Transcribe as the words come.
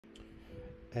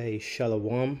Hey,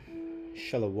 Shalom,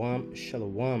 Shalom,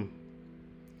 Shalom.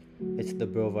 It's the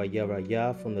brother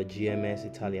Yaraya from the GMS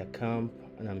Italia camp,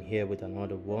 and I'm here with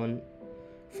another one.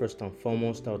 First and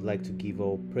foremost, I would like to give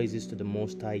all praises to the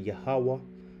Most High Yahweh,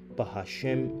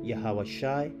 Bahashem Yahweh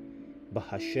Shai,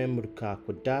 Bahashem Ruka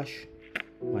Kodash.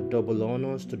 My double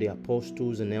honors to the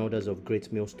apostles and elders of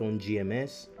Great Millstone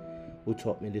GMS, who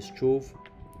taught me this truth,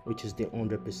 which is the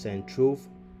 100% truth.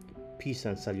 Peace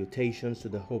and salutations to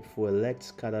the hopeful elect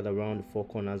scattered around the four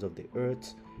corners of the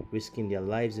earth, risking their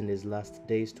lives in these last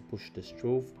days to push this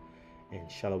truth. And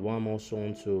shalom also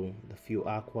unto the few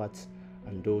Akwats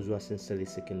and those who are sincerely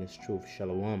seeking this truth.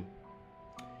 Shalom.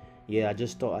 Yeah, I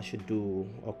just thought I should do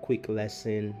a quick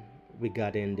lesson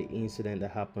regarding the incident that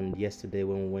happened yesterday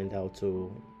when we went out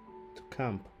to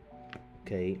camp.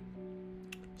 Okay,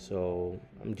 so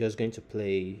I'm just going to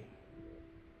play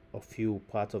a few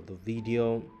parts of the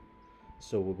video.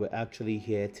 So we were actually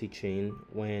here teaching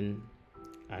when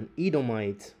an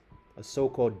Edomite, a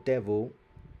so-called devil,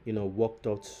 walked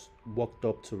up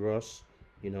to us,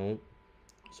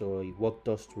 So he walked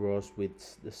us to us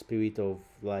with the spirit of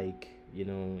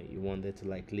he wanted to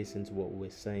listen to what we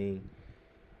were saying.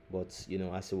 But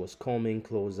as it was coming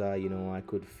closer, I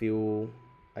could feel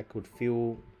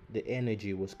the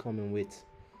energy was coming with,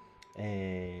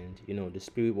 and the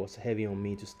spirit was heavy on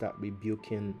me to start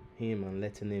rebuking him and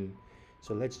letting him.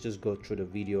 So let's just go through the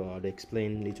video. I'll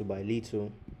explain little by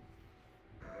little.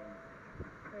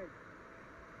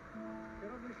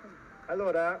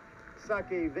 Allora, sa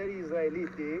che i veri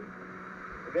israeliti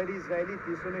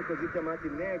sono i così chiamati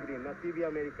negri, nativi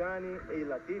americani e i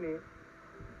latini.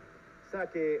 Sa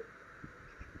che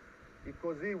il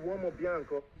così uomo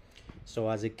bianco. So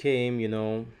as it came,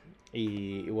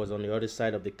 he was on the other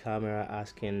side of the camera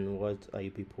asking, what are you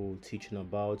people teaching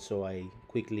about? So I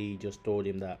quickly just told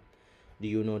him that, do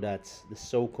you know that the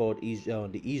so-called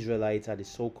the Israelites are the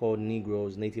so-called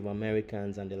Negroes, Native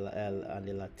Americans, and the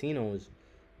Latinos,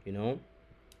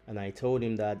 And I told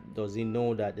him that, does he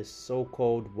know that the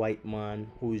so-called white man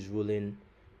who is ruling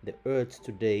the earth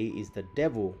today is the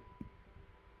devil?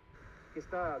 Che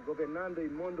sta governando il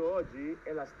mondo oggi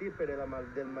è la stirpe del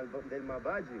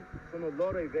malvagi. Sono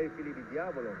loro i veri figli di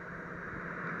diavolo.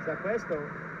 Sa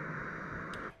questo?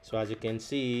 So as you can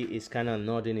see, he's kind of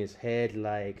nodding his head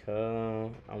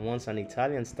and once an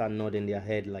Italian start nodding their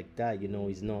head like that,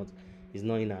 he's not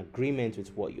in agreement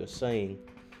with what you're saying.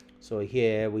 So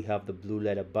here we have the blue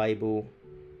letter Bible,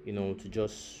 to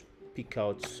just pick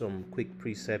out some quick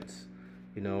precepts,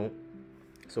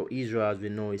 So Israel, as we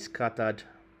know, is scattered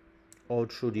all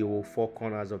through the whole four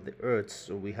corners of the earth.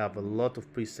 So we have a lot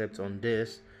of precepts on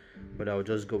this, but I'll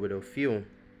just go with a few.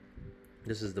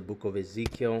 This is the book of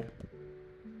Ezekiel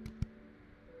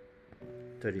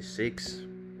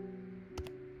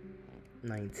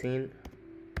 36:19.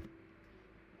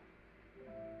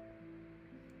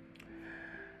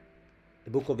 The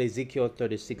book of Ezekiel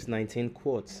 36:19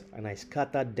 quotes, "And I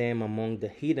scattered them among the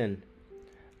heathen,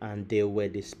 and they were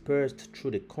dispersed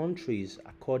through the countries.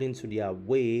 According to their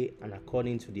way and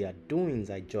according to their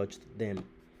doings I judged them."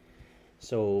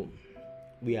 So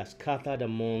we are scattered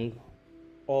among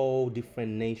all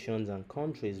different nations and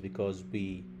countries because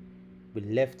we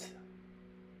left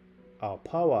our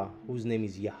power, whose name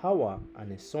is Yahweh,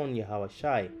 and his son Yahweh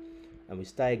Shai, and we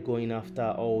started going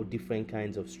after all different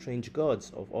kinds of strange gods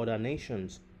of other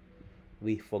nations.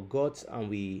 We forgot and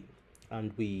we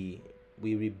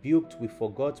rebuked, we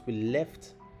forgot, we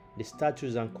left the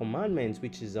statutes and commandments,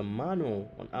 which is a manual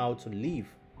on how to live,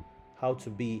 how to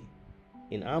be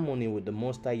in harmony with the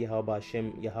Most High Yahweh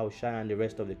Hashem, Yahweh Shai, and the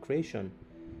rest of the creation.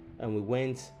 And we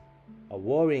went a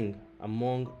warring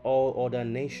among all other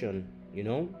nations,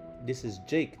 This is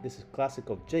Jake. This is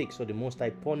classic of Jake. So the Most High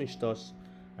punished us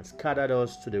and scattered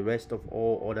us to the rest of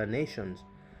all other nations.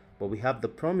 But we have the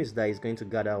promise that he's going to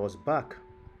gather us back.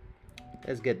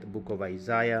 Let's get the book of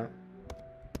Isaiah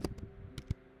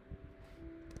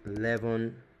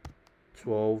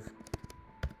 11:12.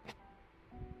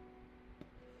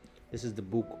 This is the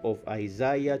book of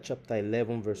Isaiah chapter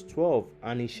 11 verse 12.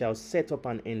 "And he shall set up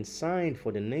an ensign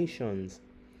for the nations,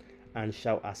 and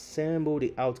shall assemble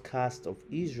the outcasts of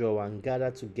Israel, and gather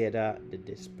together the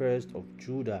dispersed of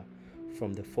Judah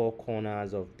from the four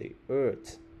corners of the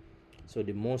earth." So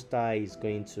the Most High is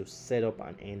going to set up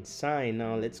an ensign.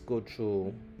 Now let's go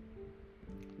through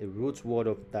the root word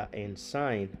of that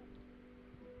ensign.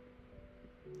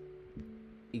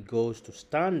 It goes to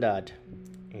standard,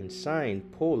 ensign,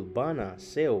 pole, banner,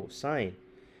 sail, sign.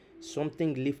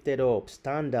 Something lifted up,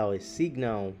 standard, a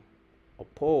signal, a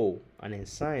pole, an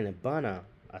ensign, a banner,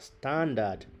 a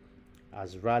standard,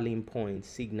 as rallying point,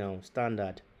 signal,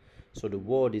 standard. So the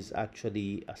word is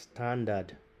actually a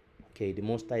standard. Okay, the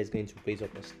Most High is going to raise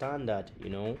up a standard,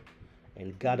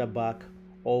 and gather back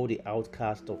all the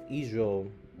outcasts of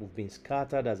Israel who've been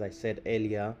scattered, as I said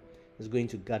earlier. Is going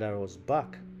to gather us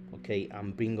back, okay,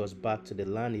 and bring us back to the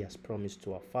land He has promised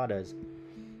to our fathers.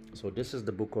 So this is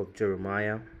the book of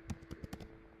Jeremiah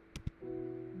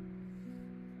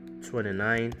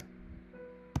 29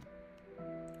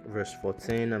 verse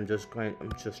 14. I'm just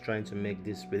trying to make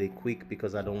this really quick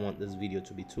because I don't want this video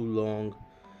to be too long.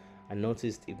 I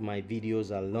noticed if my videos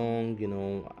are long,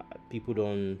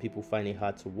 people find it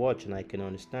hard to watch, and I can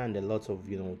understand. There are lots of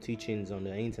teachings on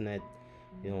the internet.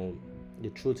 The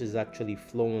truth is actually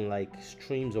flowing like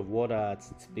streams of water.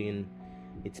 It's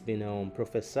been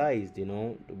prophesied. The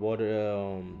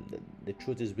water, the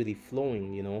truth is really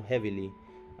flowing, heavily.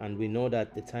 And we know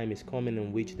that the time is coming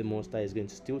in which the Most High is going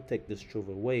to still take this truth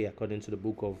away, according to the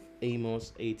book of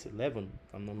Amos 8:11,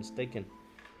 if I'm not mistaken.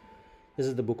 This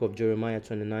is the book of Jeremiah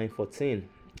 29:14.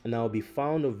 And I will be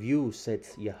found of you,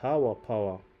 saith Yahweh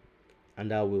power,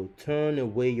 and I will turn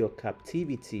away your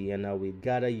captivity, and I will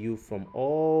gather you from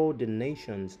all the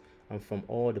nations and from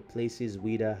all the places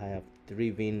whither I have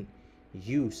driven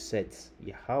you, saith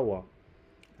Yahweh.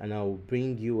 And I will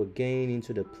bring you again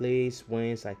into the place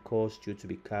whence I caused you to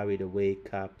be carried away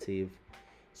captive.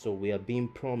 So we are being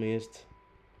promised,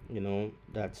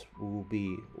 that we'll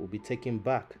be taken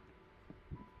back.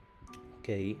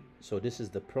 Okay, so this is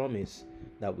the promise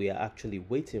that we are actually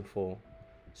waiting for.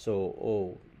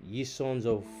 So, ye sons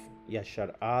of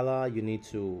Yashar Allah, you need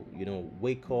to,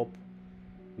 wake up,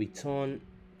 return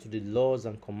to the laws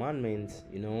and commandments,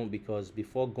 because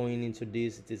before going into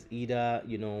this, it is either,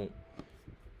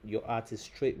 your heart is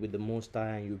straight with the Most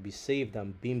High and you'll be saved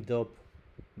and beamed up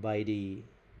by the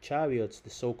chariots, the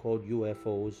so-called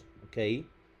UFOs, okay?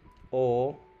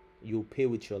 Or you pay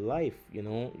with your life, you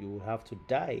will have to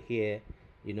die here,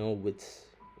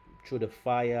 through the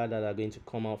fire that are going to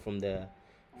come out from the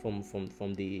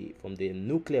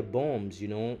nuclear bombs,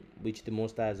 which the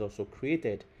Most High has also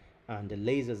created, and the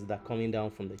lasers that are coming down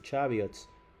from the chariots,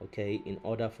 okay, in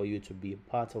order for you to be a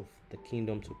part of the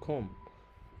kingdom to come.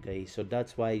 Okay, so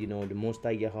that's why the Most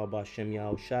High Yahweh Hashem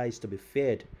Yahushua is to be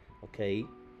feared. Okay,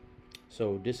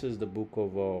 so this is the book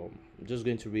of I'm just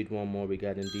going to read one more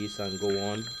regarding this and go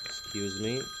on. Excuse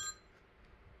me.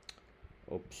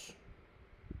 Oops,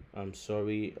 I'm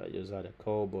sorry, I just had a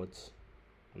call, but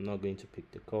I'm not going to pick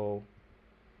the call.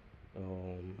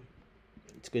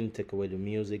 It's going to take away the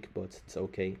music, but it's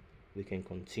okay, we can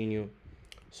continue.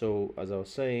 So as I was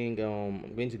saying,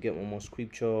 I'm going to get one more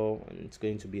scripture, and it's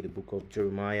going to be the book of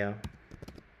Jeremiah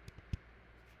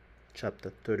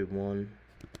chapter 31.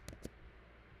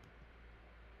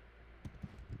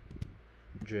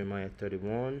 Jeremiah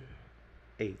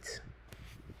 31:8.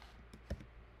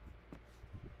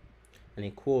 And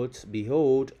it quotes,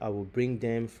 "Behold, I will bring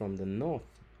them from the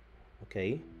north."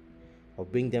 Okay, I'll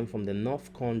bring them from the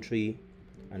north country,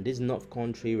 and this north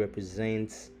country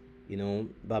represents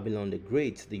Babylon the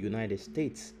Great, the United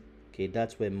States. Okay,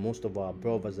 that's where most of our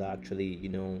brothers are actually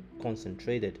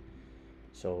concentrated.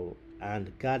 So,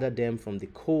 and gather them from the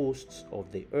coasts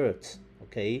of the earth,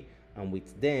 okay, and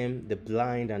with them the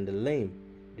blind and the lame,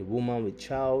 the woman with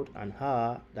child, and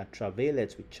her that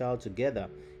travaileth with child together.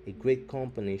 A great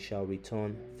company shall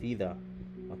return thither.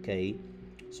 Okay,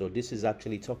 so this is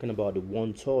actually talking about the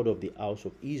 1/3 of the house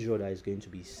of Israel that is going to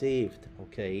be saved.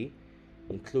 Okay,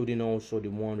 including also the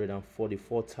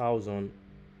 144,000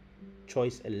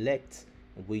 choice elect,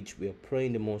 which we are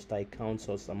praying the Most High counts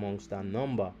us amongst that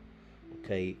number.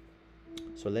 Okay,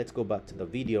 so let's go back to the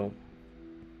video.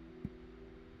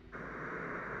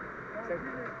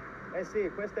 Eh sì,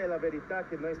 questa è la verità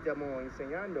che noi stiamo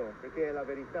insegnando, perché è la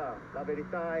verità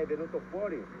è venuto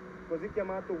fuori. Così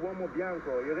chiamato uomo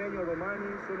bianco, i regni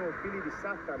romani sono figli di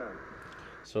Satana.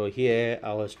 So here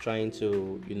I was trying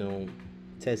to,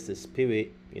 test the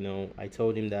spirit. I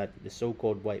told him that the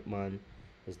so-called white man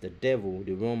is the devil,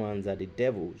 the Romans are the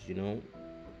devils,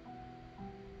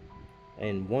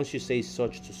 And once you say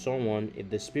such to someone, if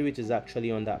the spirit is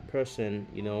actually on that person,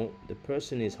 the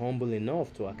person is humble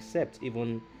enough to accept,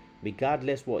 even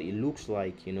regardless what it looks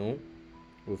like.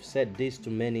 We've said this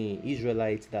to many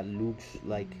Israelites that looks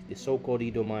like the so-called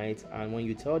Edomites, and when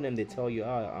you tell them, they tell you,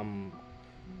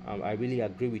 I really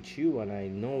agree with you, and I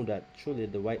know that truly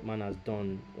the white man has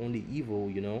done only evil,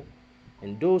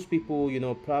 And those people,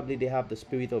 probably they have the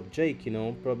spirit of Jake,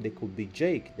 probably they could be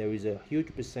Jake. There is a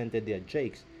huge percentage they are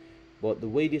Jakes. But the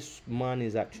way this man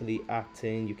is actually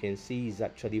acting, you can see he's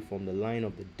actually from the line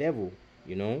of the devil,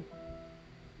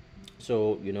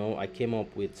 So, I came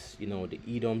up with, the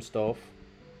Edom stuff.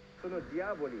 Sono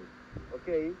diavoli,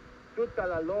 ok? tutta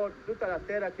la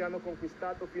terra che hanno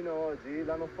conquistato fino ad oggi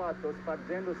l'hanno fatto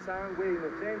spargendo sangue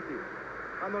innocenti,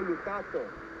 hanno lottato,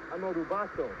 hanno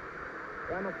rubato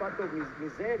e hanno fatto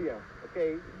miseria, ok?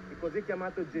 E così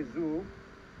chiamato Gesù,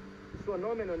 il suo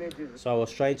nome non è Gesù. So I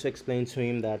was trying to explain to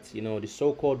him that, the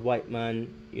so-called white man,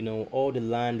 all the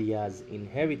land he has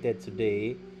inherited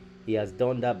today, he has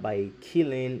done that by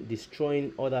killing,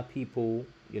 destroying other people,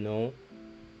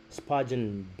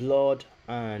 sparging blood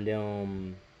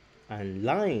and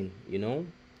lying,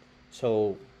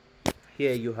 So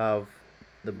here you have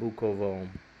the book of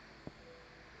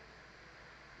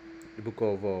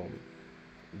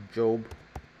Job.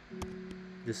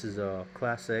 This is a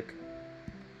classic.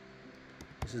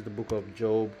 This is the book of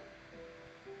Job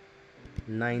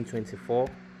 9:24.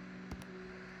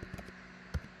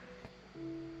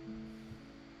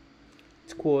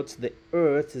 It quotes, "The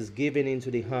earth is given into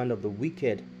the hand of the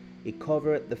wicked. It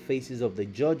covereth the faces of the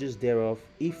judges thereof.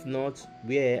 If not,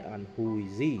 where and who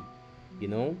is he?"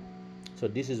 So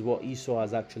this is what Esau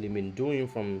has actually been doing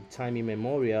from time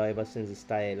immemorial, ever since he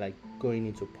started going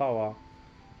into power,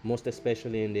 most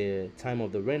especially in the time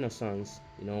of the Renaissance,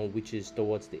 which is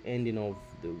towards the ending of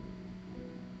the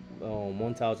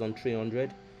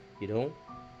 1300,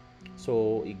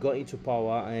 So he got into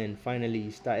power, and finally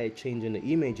he started changing the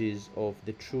images of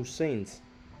the true saints,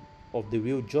 of the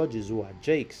real judges who are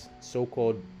jakes,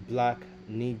 so-called black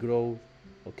Negro,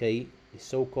 okay, the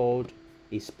so-called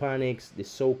Hispanics, the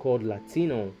so-called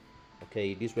Latino,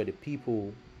 okay, these were the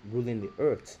people ruling the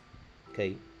earth,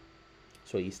 okay.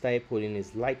 So he started putting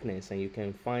his likeness, and you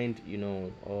can find,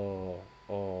 you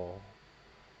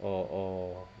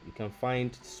can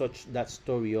find that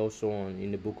story also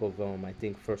in the book of I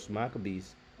think First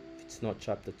Maccabees, if it's not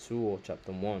chapter 2 or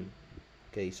chapter 1.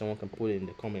 Okay, someone can put it in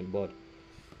the comment board.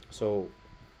 So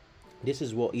this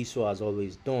is what Esau has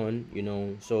always done,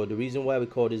 So the reason why we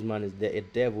call this man is a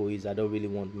devil is, I don't really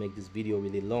want to make this video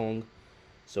really long.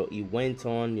 So he went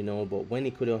on, but when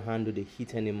he couldn't handle the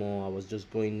heat anymore, I was just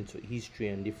going into history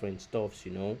and different stuffs,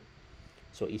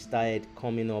 So he started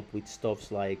coming up with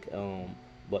stuffs like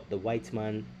but the white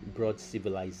man brought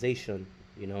civilization,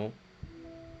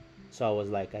 So I was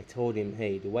like, I told him,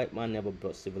 hey, the white man never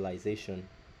brought civilization,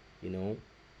 I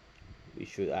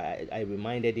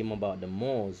reminded him about the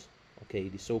Moors, okay,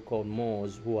 the so-called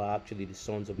Moors, who are actually the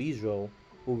sons of Israel,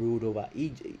 who ruled over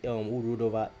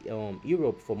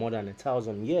Europe for more than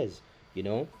 1,000 years.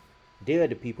 They are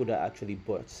the people that actually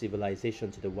brought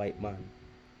civilization to the white man.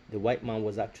 The white man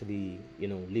was actually,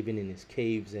 living in his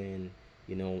caves, and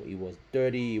he was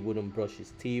dirty. He wouldn't brush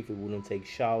his teeth. He wouldn't take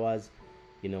showers.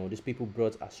 These people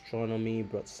brought astronomy,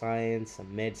 brought science and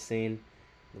medicine.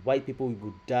 The white people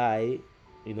would die,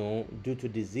 due to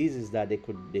diseases that they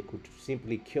could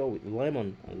simply cure with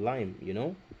lemon and lime.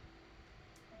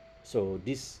 So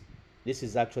this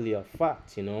is actually a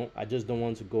fact. I just don't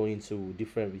want to go into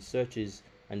different researches.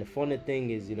 And the funny thing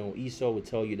is, Esau will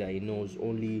tell you that he knows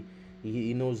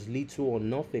little or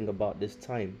nothing about this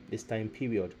time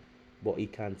period, but he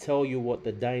can tell you what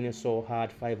the dinosaur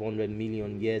had 500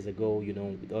 million years ago,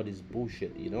 with all this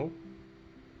bullshit,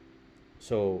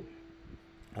 So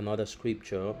another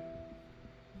scripture,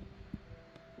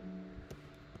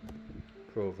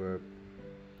 Proverb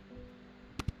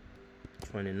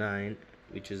 29,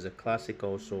 which is a classic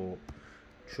also.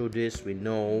 Through this we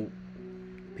know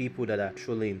people that are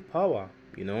truly in power,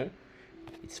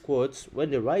 It quotes, "When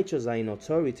the righteous are in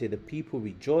authority, the people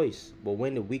rejoice, but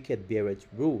when the wicked bear its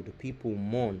rule, the people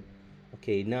mourn."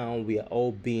 Okay, now we are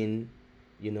all being,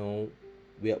 we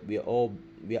are all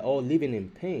living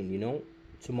in pain,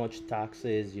 Too much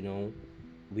taxes,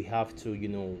 we have to,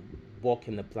 work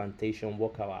in the plantation,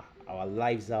 work our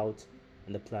lives out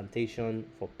in the plantation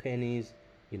for pennies,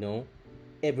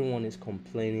 Everyone is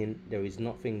complaining. There is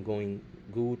nothing going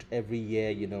good. Every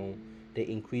year, they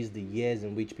increase the years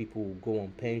in which people will go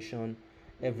on pension.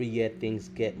 Every year things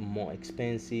get more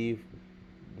expensive.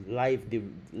 Life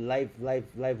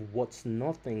what's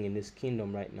nothing in this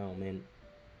kingdom right now, man.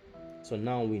 So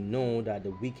now we know that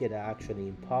the wicked are actually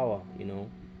in power,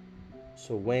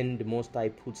 So when the Most High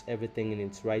puts everything in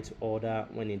its right order,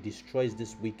 when he destroys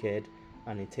this wicked,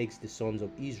 and he takes the sons of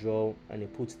Israel and he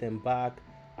puts them back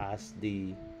as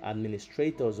the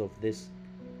administrators of this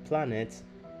planet,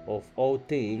 of all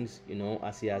things,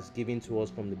 as he has given to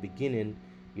us from the beginning,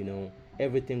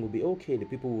 everything will be okay. The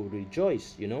people will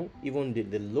rejoice, even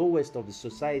the lowest of the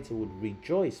society would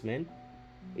rejoice, man.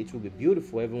 It will be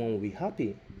beautiful. Everyone will be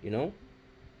happy,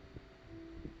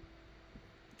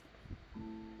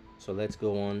 So let's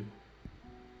go on.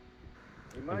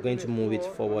 I'm going to move it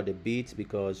forward a bit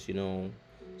because,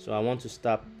 so I want to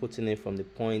start putting it from the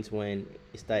point when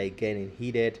it started getting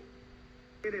heated.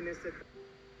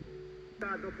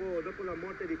 dopo la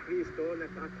morte di Cristo,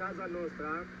 a casa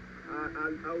nostra,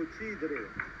 a uccidere,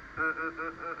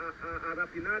 a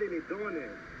rapinare le donne,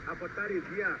 a portare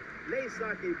via. Lei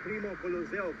sa che il primo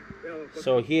Colosseo.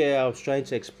 So here I was trying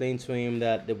to explain to him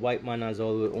that the white man has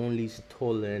only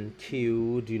stolen,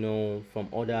 killed, from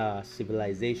other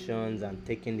civilizations and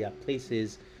taken their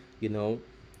places,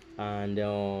 and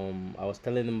I was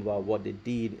telling him about what they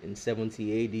did in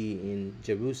 70 AD in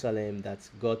Jerusalem that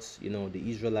got the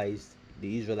Israelites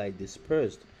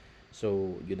dispersed.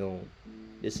 So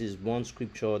this is one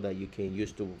scripture that you can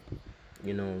use to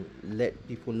let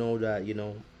people know that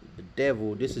the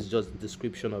devil, this is just a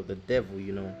description of the devil,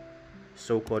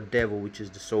 so-called devil, which is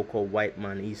the so-called white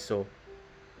man Esau.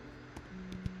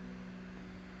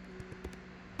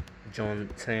 John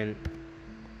 10.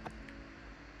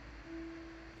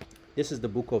 This is the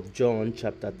book of John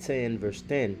chapter 10 verse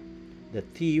 10. The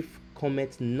thief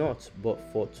cometh not but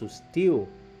for to steal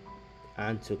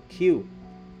and to kill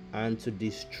and to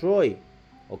destroy.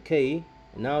 Okay,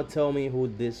 now tell me who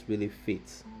this really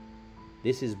fits.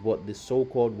 This is what the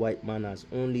so-called white man has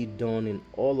only done in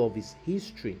all of his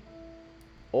history.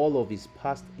 All of his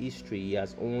past history, he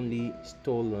has only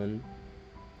stolen,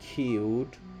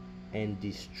 killed, and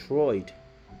destroyed.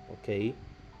 Okay,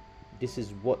 this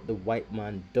is what the white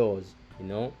man does.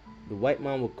 The white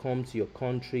man will come to your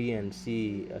country and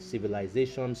see a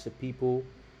civilization, see people,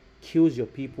 kills your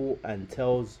people, and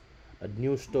tells a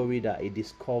new story that he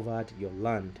discovered your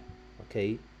land.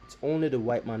 Okay, it's only the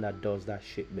white man that does that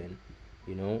shit, man.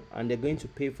 And they're going to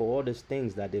pay for all these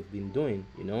things that they've been doing.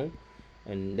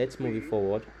 And let's move it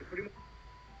forward.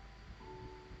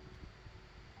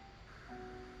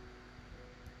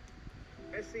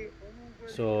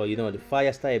 So the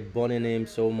fire started burning him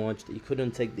so much that he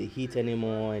couldn't take the heat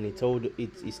anymore, and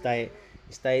he started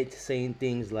saying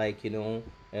things like,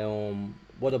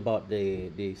 what about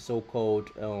the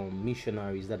so-called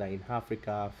missionaries that are in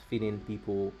Africa feeding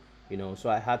people, so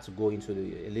I had to go into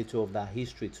a little of that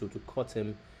history to cut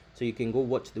him. So you can go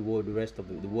watch the rest of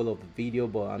the whole of the video,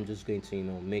 but I'm just going to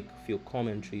make a few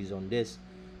commentaries on this.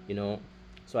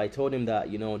 So I told him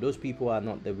that those people are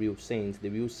not the real saints. The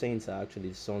real saints are actually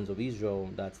the sons of Israel.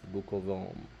 That's the book of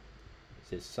it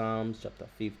says Psalms chapter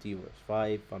 50 verse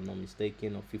 5, if I'm not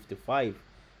mistaken, or 55.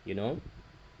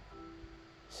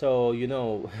 So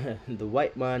the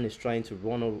white man is trying to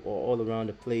run all around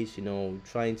the place,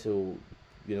 trying to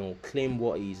claim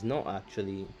what he's not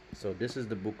actually. So this is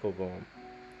the book of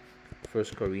 1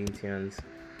 Corinthians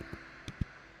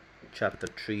chapter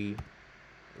 3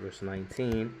 verse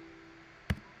 19.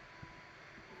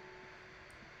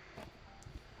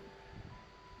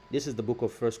 This is the book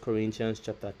of 1 Corinthians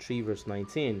chapter 3 verse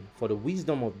 19. For the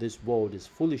wisdom of this world is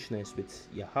foolishness with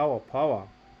Yahweh power.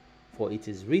 For it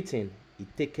is written, He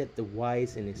taketh the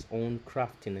wise in his own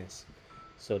craftiness.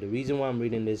 So the reason why I'm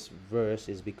reading this verse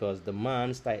is because the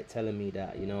man started telling me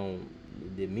that,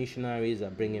 the missionaries are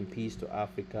bringing peace to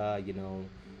Africa.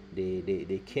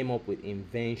 They came up with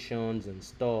inventions and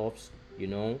stuffs,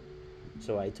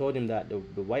 So I told him that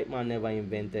the white man never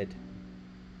invented.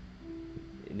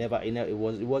 It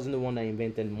wasn't the one that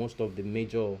invented most of the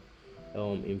major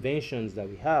inventions that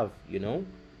we have.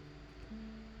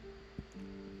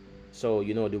 So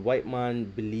the white man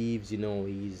believes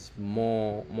he's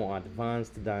more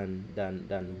advanced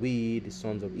than we, the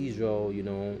sons of Israel.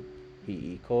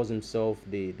 He calls himself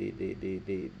the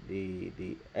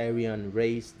Aryan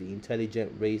race, the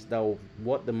intelligent race. That was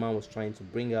what the man was trying to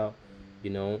bring out.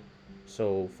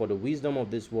 So for the wisdom of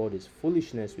this world is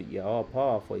foolishness with Yahweh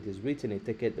power, for it is written, He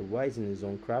taketh the wise in his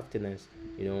own craftiness.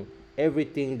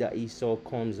 Everything that Esau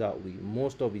comes out with,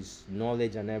 most of his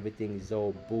knowledge and everything is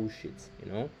all bullshit.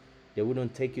 They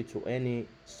wouldn't take you to any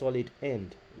solid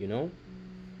end.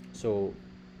 So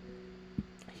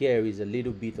here is a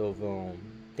little bit of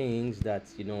things that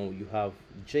you have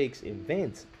Jakes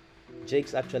invent.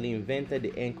 Jakes actually invented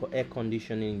the air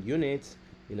conditioning units,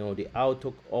 the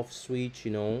auto off switch,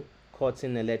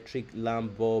 cutting electric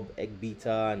lamp bulb, egg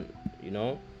beater,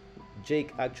 and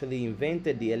Jake actually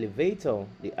invented the elevator,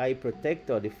 the eye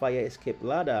protector, the fire escape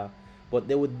ladder. But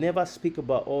they would never speak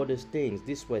about all these things.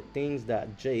 These were things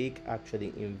that Jake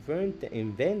actually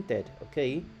invented,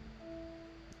 okay?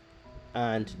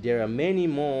 And there are many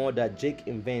more that Jake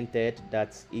invented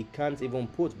that he can't even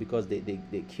put because they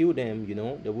kill them,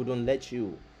 They wouldn't let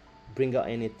you bring out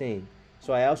anything.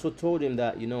 So I also told him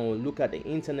that, look at the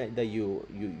internet that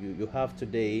you have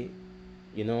today,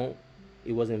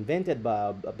 it was invented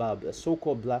by a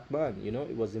so-called black man,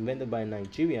 it was invented by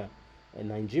Nigeria. A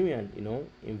Nigerian,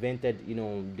 invented,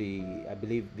 I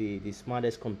believe the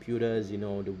smartest computers,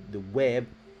 the web.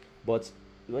 But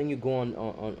when you go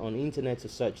on internet to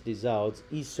search this out,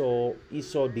 Esau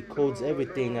decodes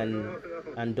everything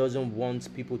and doesn't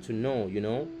want people to know, you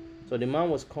know. So the man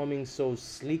was coming so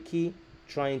slicky,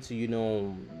 trying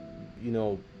to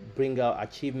bring out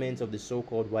achievements of the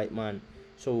so-called white man.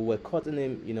 So we're cutting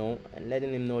him, and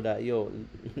letting him know that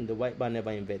the white man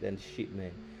never invented shit,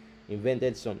 man.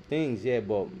 Invented some things, yeah,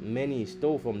 but many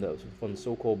stole from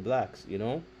so-called blacks,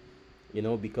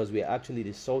 because we're actually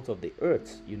the salt of the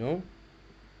earth,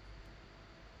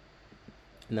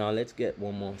 Now let's get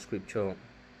one more scripture.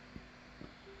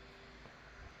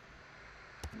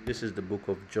 This is the book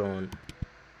of John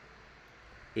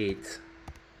 8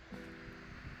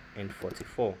 and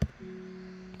 44.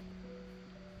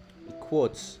 It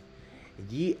quotes,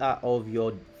 "Ye are of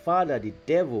your father the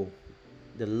devil,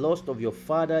 the lust of your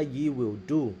father ye will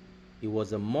do. He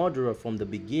was a murderer from the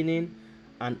beginning,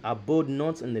 and abode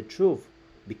not in the truth,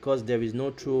 because there is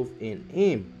no truth in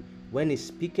him. When he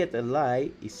speaketh a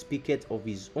lie, he speaketh of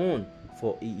his own,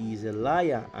 for he is a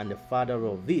liar and the father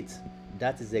of it."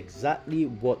 That is exactly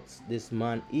what this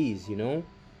man is,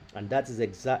 and that is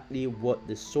exactly what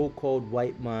the so-called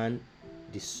white man,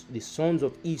 the sons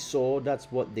of Esau,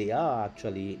 that's what they are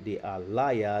actually. They are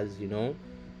liars,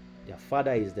 Their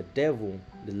father is the devil.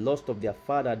 The lust of their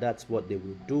father, that's what they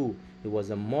will do. He was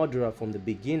a murderer from the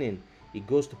beginning. He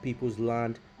goes to people's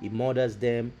land, he murders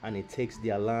them, and he takes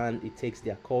their land, he takes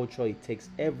their culture, he takes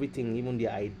everything, even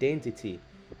their identity.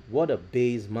 What a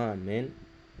base man, man.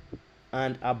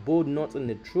 And abode not in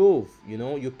the truth,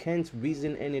 You can't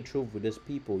reason any truth with these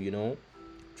people,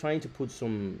 Trying to put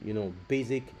some,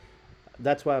 basic.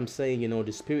 That's why I'm saying,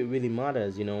 the spirit really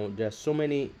matters, There's so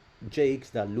many Jakes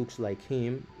that looks like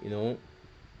him,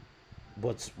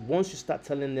 But once you start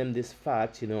telling them this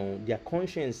fact, their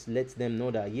conscience lets them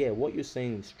know that, yeah, what you're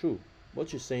saying is true.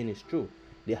 What you're saying is true.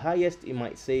 The highest it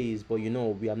might say is, but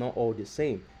we are not all the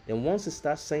same. Then once it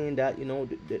starts saying that,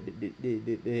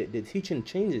 the teaching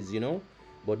changes,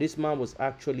 But this man was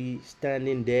actually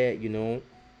standing there,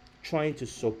 trying to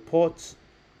support,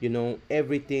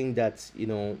 everything that, he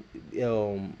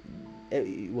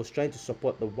was trying to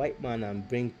support the white man and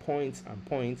bring points and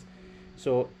points.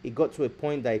 So it got to a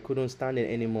point that he couldn't stand it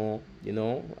anymore,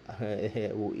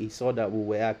 He saw that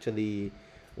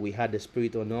we had the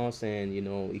spirit on us, and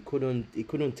he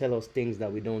couldn't tell us things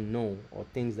that we don't know or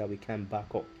things that we can't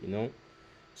back up,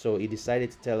 So he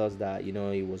decided to tell us that he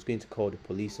was going to call the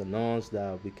police on us,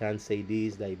 that we can't say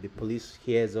this, that if the police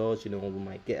hears us, we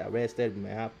might get arrested, we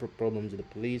might have problems with the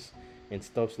police and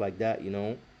stuff like that,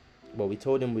 But we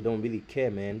told him we don't really care,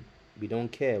 man. We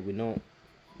don't care. We know.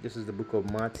 This is the book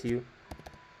of Matthew,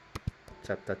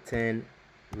 chapter 10,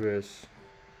 verse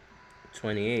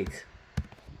 28.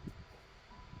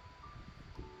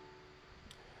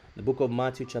 The book of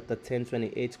Matthew chapter 10,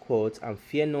 28 quotes, "And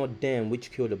fear not them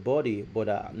which kill the body, but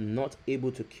are not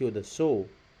able to kill the soul,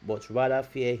 but rather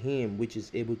fear him which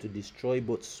is able to destroy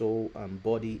both soul and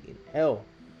body in hell."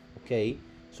 Okay,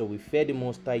 so we fear the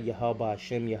Most High Yahweh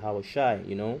Hashem Yahweh Shai,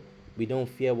 We don't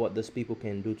fear what these people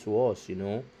can do to us,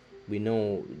 We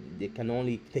know they can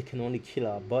only kill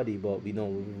our body, but we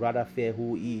rather fear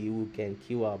who can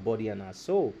kill our body and our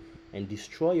soul and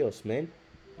destroy us, man,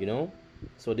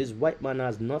 So this white man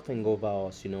has nothing over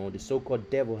us, The so-called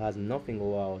devil has nothing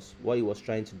over us. What he was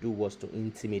trying to do was to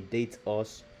intimidate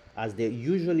us, as they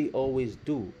usually always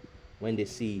do. When they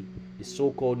see the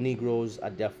so-called Negroes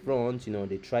at their front,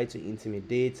 they try to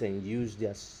intimidate and use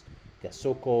their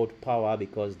so-called power,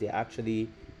 because they're actually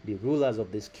the rulers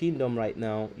of this kingdom right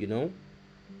now,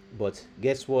 But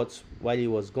guess what? While he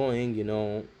was going,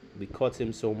 we caught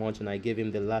him so much, and I gave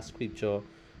him the last scripture.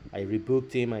 I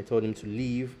rebuked him. I told him to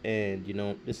leave, and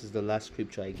this is the last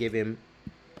scripture I gave him.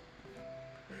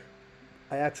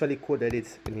 I actually quoted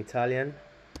it in Italian.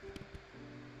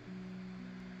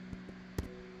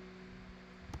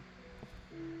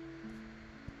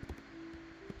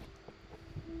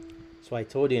 So I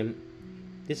told him,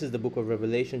 this is the book of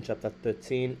Revelation chapter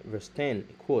 13 verse 10.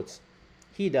 It quotes,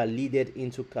 "He that leadeth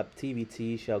into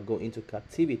captivity shall go into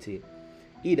captivity.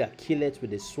 He that killeth with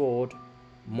the sword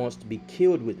must be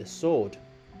killed with the sword.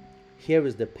 Here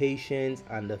is the patience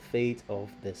and the faith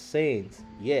of the saints."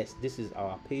 Yes, this is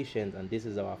our patience and this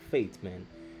is our faith, man.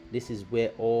 This is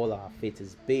where all our faith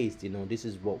is based, This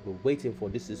is what we're waiting for.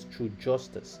 This is true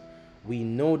justice. We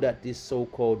know that this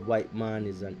so-called white man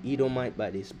is an Edomite by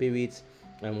the spirits,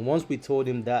 and once we told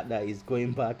him that he's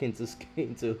going back into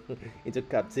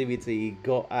captivity,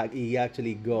 he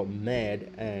actually got mad,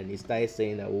 and he started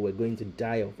saying that we're going to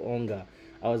die of hunger.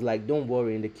 I was like, don't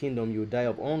worry, in the kingdom you die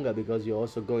of hunger because you're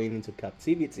also going into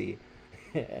captivity.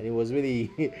 And it was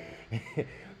really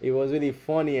it was really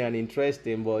funny and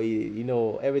interesting, but you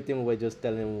know, everything we were just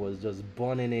telling him was just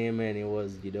burning him, and it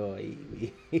was, you know,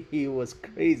 he was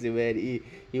crazy, man.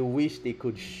 He wished he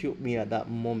could shoot me at that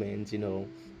moment, you know,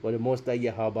 but the most that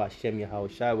Yahweh Hashem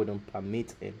Yahushai wouldn't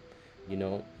permit him, you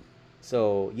know.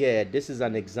 So yeah, this is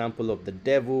an example of the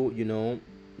devil, you know.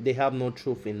 They have no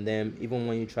truth in them. Even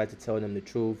when you try to tell them the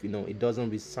truth, you know, it doesn't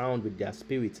resound with their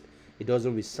spirit. It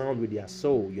doesn't resound with their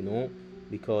soul, you know,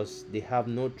 because they have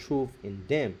no truth in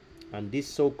them. And these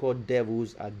so-called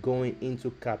devils are going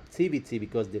into captivity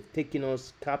because they've taken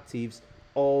us captives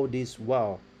all this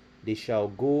while. They shall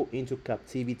go into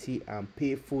captivity and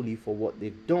pay fully for what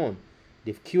they've done.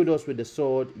 They've killed us with the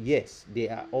sword. Yes, they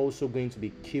are also going to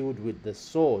be killed with the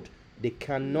sword. They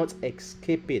cannot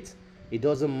escape it. It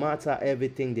doesn't matter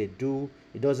everything they do.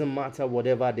 It doesn't matter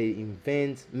whatever they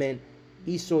invent. Man,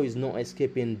 Esau is not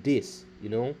escaping this, you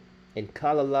know. And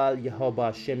Kalalal Yahweh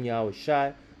Hashem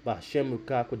Yahushai, Hashem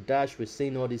Rukakodash, we're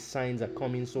seeing all these signs are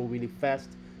coming so really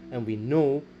fast. And we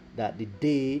know that the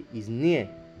day is near.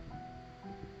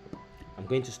 I'm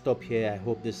going to stop here. I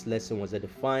hope this lesson was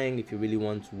edifying. If you really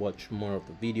want to watch more of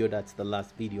the video, that's the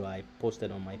last video I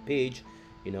posted on my page,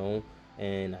 you know.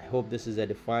 And I hope this is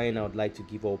edifying. I would like to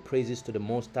give all praises to the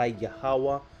Most High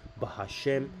Yahweh,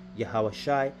 Bahashem,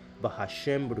 Yahushai,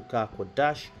 Bahashem, Baruch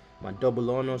Kodash. My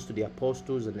double honors to the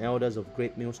apostles and elders of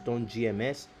Great Millstone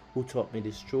GMS who taught me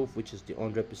this truth, which is the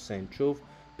 100% truth.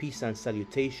 Peace and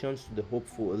salutations to the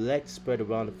hopeful elect spread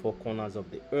around the four corners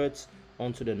of the earth.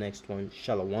 On to the next one.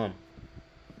 Shalom.